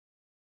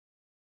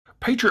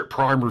Patriot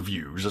Prime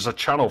Reviews is a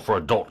channel for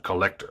adult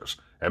collectors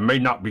and may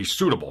not be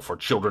suitable for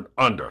children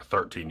under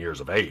 13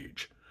 years of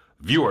age.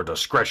 Viewer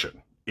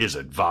discretion is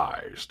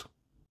advised.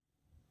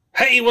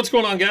 Hey, what's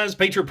going on, guys?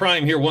 Patriot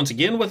Prime here once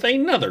again with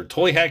another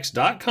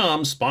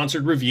Toyhax.com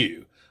sponsored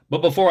review.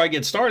 But before I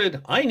get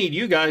started, I need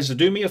you guys to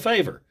do me a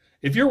favor.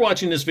 If you're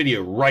watching this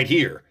video right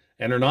here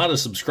and are not a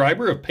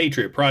subscriber of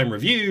Patriot Prime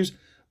Reviews,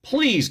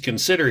 please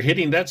consider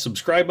hitting that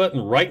subscribe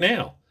button right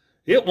now.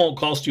 It won't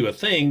cost you a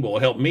thing, but will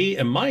help me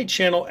and my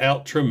channel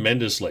out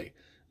tremendously.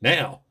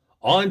 Now,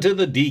 on to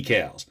the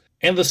decals.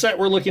 And the set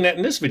we're looking at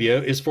in this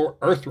video is for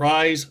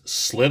Earthrise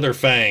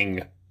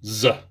Slitherfang.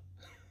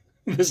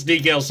 This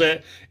decal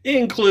set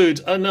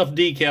includes enough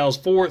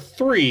decals for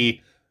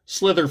 3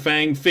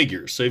 Slitherfang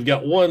figures. So you've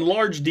got one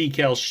large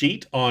decal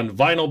sheet on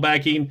vinyl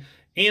backing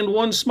and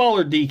one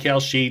smaller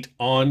decal sheet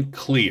on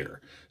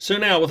clear. So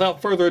now, without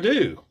further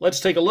ado, let's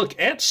take a look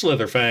at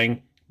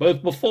Slitherfang,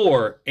 both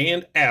before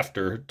and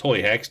after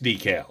Toyhax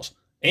decals.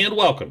 And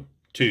welcome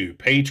to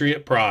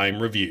Patriot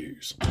Prime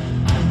Reviews.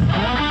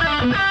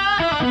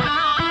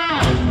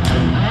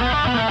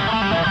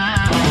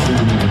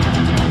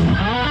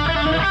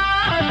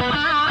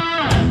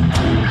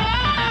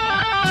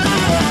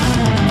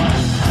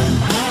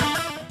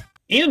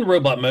 In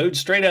robot mode,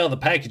 straight out of the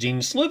packaging,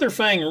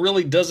 Slitherfang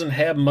really doesn't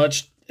have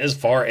much as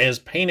far as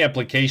paint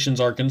applications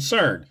are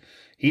concerned.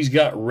 He's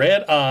got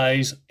red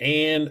eyes,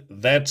 and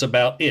that's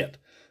about it.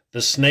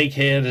 The snake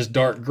head is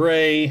dark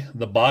gray,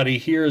 the body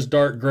here is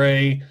dark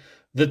gray,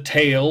 the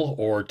tail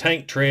or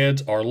tank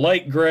treads are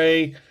light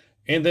gray,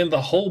 and then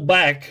the whole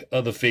back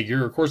of the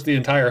figure, of course the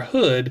entire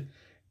hood,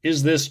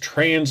 is this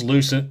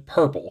translucent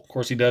purple. Of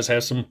course he does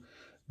have some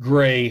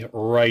gray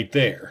right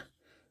there.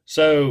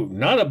 So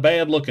not a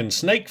bad looking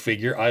snake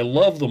figure. I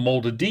love the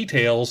molded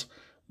details,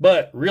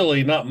 but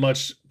really not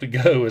much to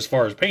go as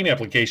far as paint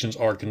applications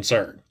are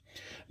concerned.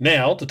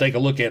 Now to take a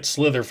look at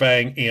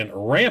Slitherfang in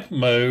ramp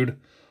mode,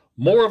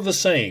 more of the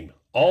same,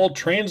 all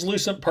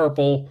translucent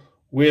purple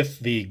with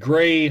the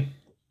gray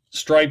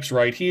stripes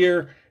right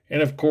here,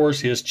 and of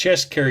course his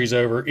chest carries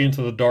over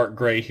into the dark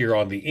gray here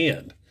on the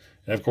end.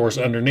 And of course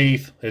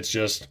underneath it's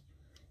just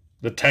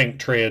the tank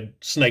tread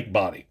snake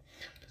body.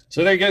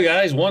 So there you go,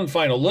 guys, one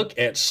final look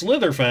at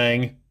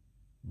Slitherfang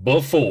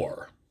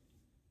before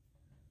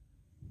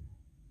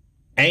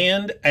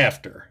and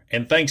after.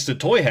 And thanks to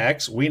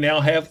Toyhax, we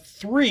now have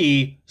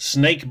 3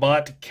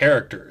 Snakebot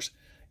characters.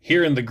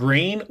 Here in the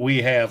green,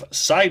 we have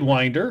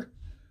Sidewinder,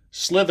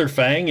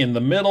 Slitherfang in the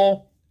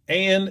middle,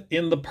 and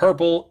in the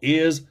purple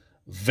is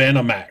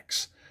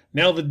Venomax.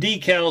 Now, the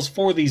decals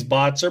for these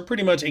bots are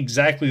pretty much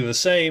exactly the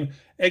same,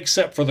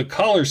 except for the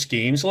color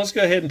scheme. So let's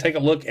go ahead and take a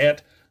look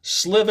at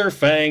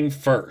Slitherfang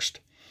first.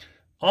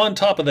 On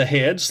top of the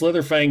head,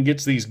 Slitherfang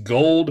gets these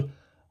gold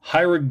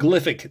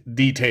hieroglyphic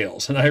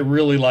details, and I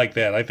really like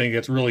that. I think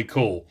it's really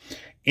cool.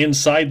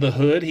 Inside the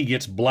hood, he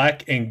gets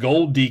black and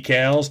gold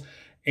decals,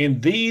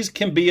 and these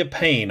can be a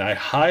pain. I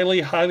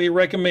highly, highly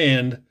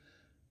recommend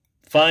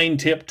fine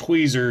tip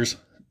tweezers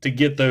to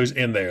get those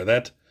in there.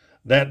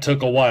 That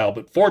took a while,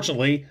 but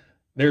fortunately,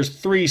 there's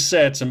 3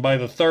 sets, and by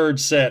the 3rd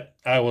set,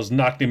 I was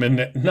knocking them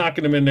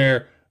in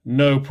there,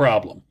 no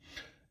problem.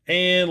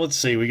 And let's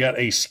see, we got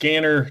a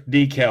scanner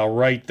decal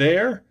right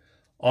there.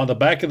 On the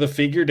back of the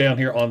figure, down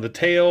here on the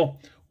tail,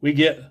 we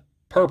get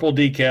purple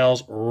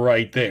decals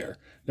right there.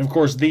 And of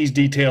course, these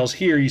details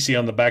here you see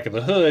on the back of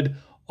the hood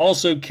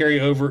also carry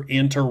over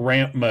into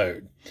ramp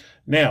mode.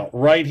 Now,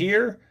 right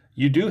here,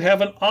 you do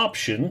have an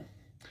option.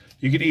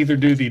 You could either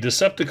do the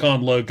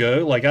Decepticon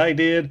logo like I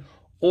did,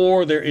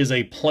 or there is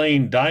a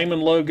plain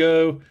diamond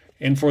logo,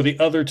 and for the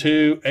other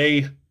 2,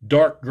 a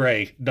dark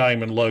gray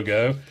diamond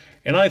logo.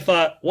 And I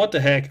thought, what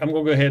the heck, I'm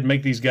going to go ahead and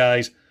make these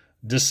guys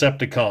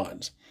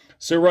Decepticons.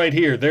 So right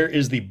here, there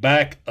is the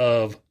back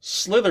of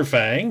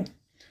Slitherfang.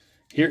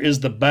 Here is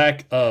the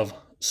back of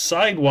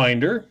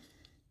Sidewinder.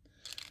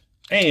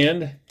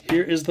 And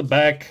here is the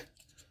back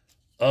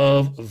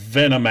of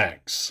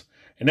Venomax.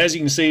 And as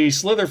you can see,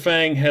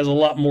 Slitherfang has a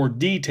lot more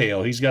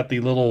detail. He's got the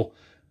little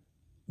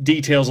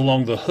details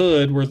along the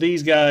hood, where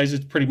these guys,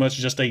 it's pretty much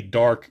just a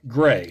dark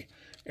gray.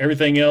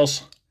 Everything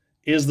else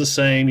is the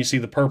same. You see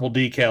the purple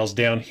decals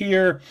down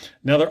here.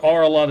 Now there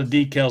are a lot of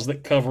decals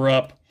that cover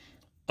up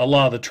a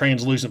lot of the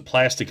translucent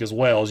plastic as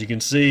well, as you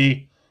can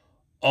see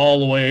all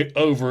the way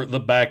over the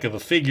back of the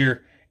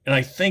figure. And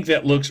I think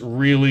that looks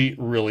really,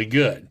 really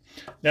good.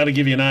 Now to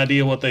give you an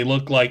idea what they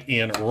look like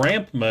in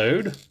ramp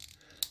mode,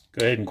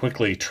 go ahead and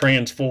quickly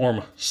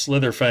transform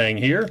Slitherfang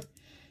here.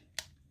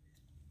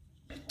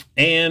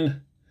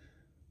 And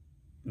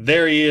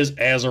there he is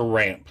as a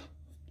ramp.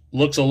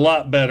 Looks a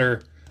lot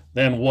better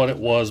than what it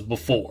was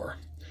before.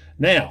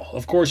 Now,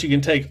 of course, you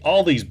can take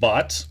all these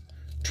bots,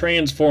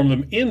 transform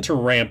them into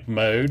ramp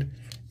mode,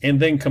 and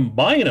then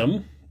combine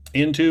them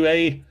into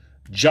a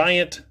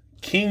giant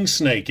king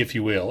snake, if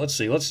you will. Let's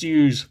see, let's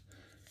use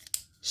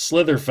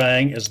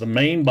Slitherfang as the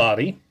main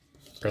body,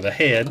 or the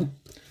head,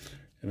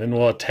 and then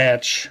we'll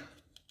attach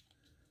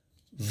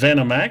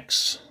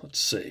Venomax. Let's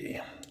see.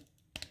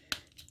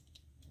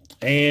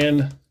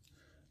 And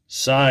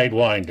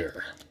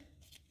Sidewinder.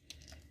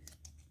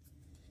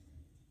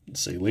 Let's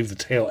see, leave the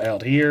tail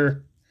out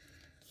here.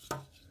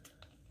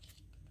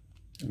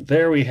 And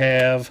there we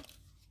have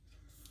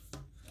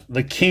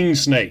the king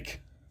snake.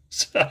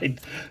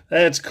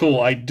 That's cool.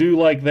 I do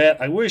like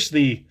that. I wish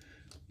the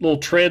little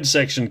tread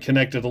section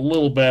connected a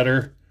little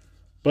better,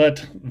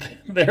 but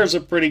there's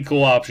a pretty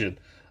cool option.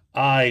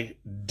 I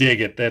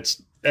dig it.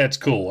 That's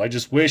cool. I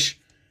just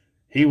wish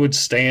he would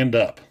stand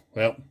up.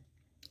 Well,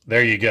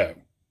 there you go.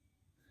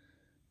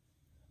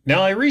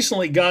 Now, I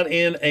recently got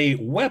in a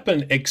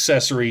weapon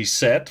accessory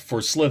set for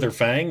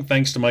Slitherfang,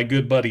 thanks to my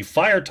good buddy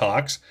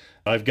Firetox.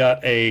 I've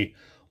got a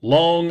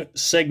long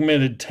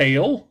segmented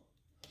tail,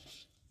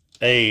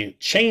 a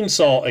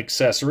chainsaw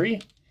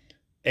accessory,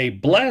 a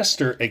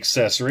blaster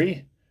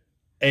accessory,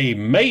 a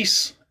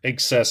mace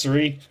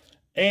accessory,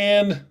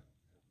 and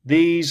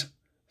these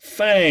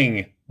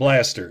fang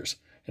blasters.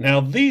 And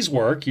how these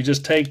work, you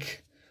just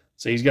take,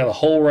 see, he's got a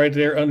hole right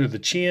there under the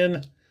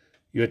chin.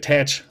 You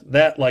attach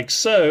that like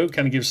so,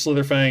 kind of gives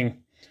Slitherfang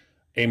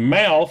a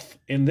mouth,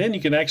 and then you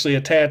can actually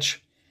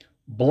attach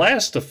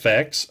blast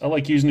effects. I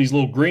like using these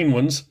little green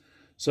ones,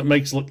 so it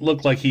makes it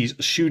look like he's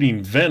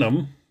shooting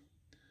venom.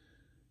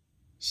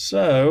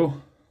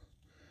 So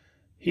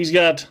he's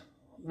got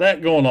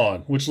that going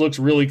on, which looks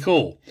really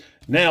cool.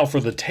 Now for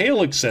the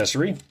tail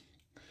accessory,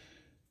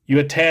 you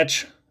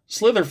attach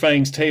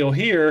Slitherfang's tail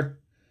here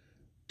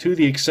to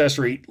the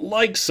accessory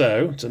like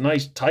so. It's a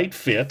nice tight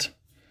fit.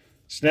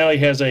 So now he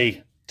has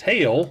a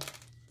tail.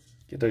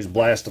 Get those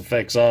blast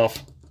effects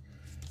off.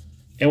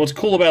 And what's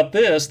cool about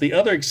this, the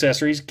other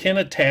accessories can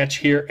attach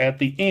here at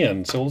the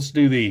end. So let's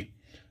do the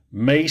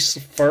mace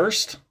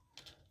first.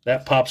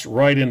 That pops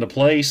right into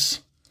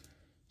place.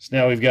 So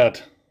now we've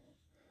got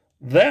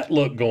that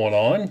look going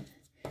on.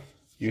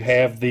 You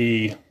have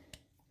the,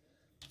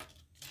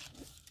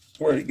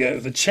 where'd it go?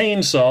 The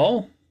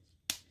chainsaw.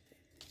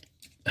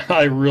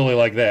 I really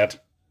like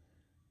that.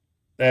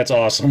 That's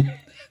awesome.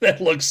 That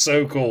looks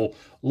so cool.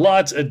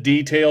 Lots of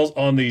details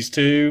on these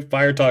two.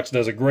 Firetox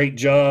does a great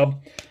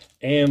job.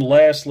 And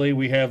lastly,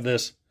 we have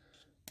this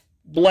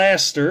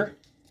blaster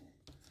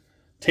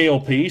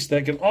tailpiece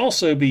that can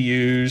also be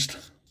used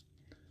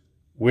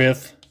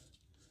with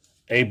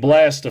a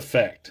blast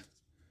effect.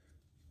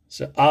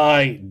 So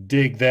I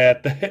dig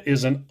that. That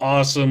is an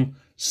awesome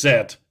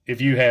set if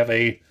you have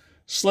a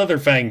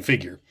Slitherfang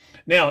figure.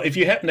 Now, if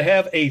you happen to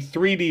have a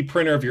 3D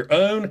printer of your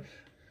own,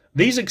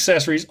 these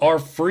accessories are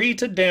free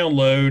to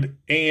download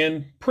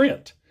and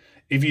print.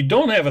 If you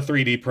don't have a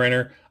 3D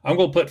printer, I'm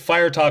going to put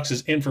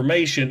Firetox's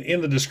information in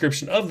the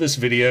description of this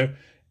video,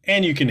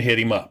 and you can hit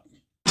him up.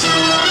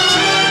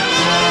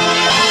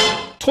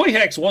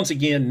 Toyhax once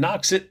again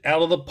knocks it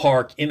out of the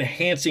park,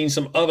 enhancing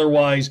some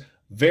otherwise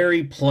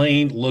very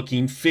plain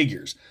looking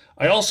figures.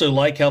 I also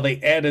like how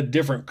they added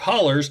different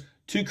collars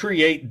to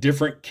create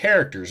different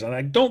characters. And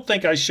I don't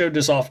think I showed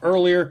this off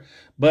earlier,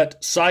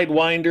 but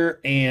Sidewinder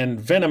and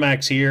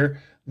Venomax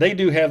here, they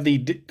do have the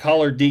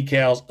collar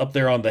decals up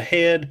there on the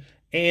head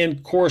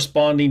and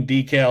corresponding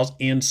decals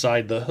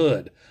inside the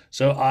hood.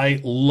 So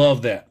I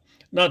love that.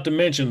 Not to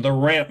mention the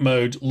ramp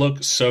modes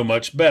look so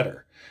much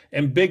better.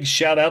 And big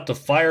shout out to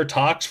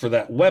Firetox for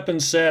that weapon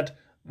set.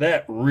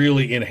 That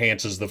really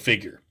enhances the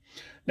figure.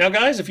 Now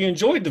guys, if you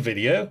enjoyed the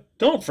video,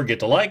 don't forget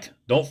to like,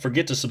 don't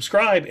forget to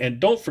subscribe,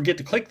 and don't forget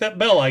to click that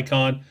bell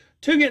icon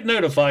to get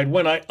notified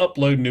when I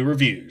upload new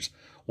reviews.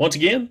 Once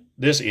again,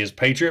 this is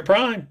Patriot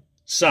Prime,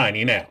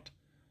 signing out.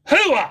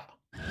 Hooah!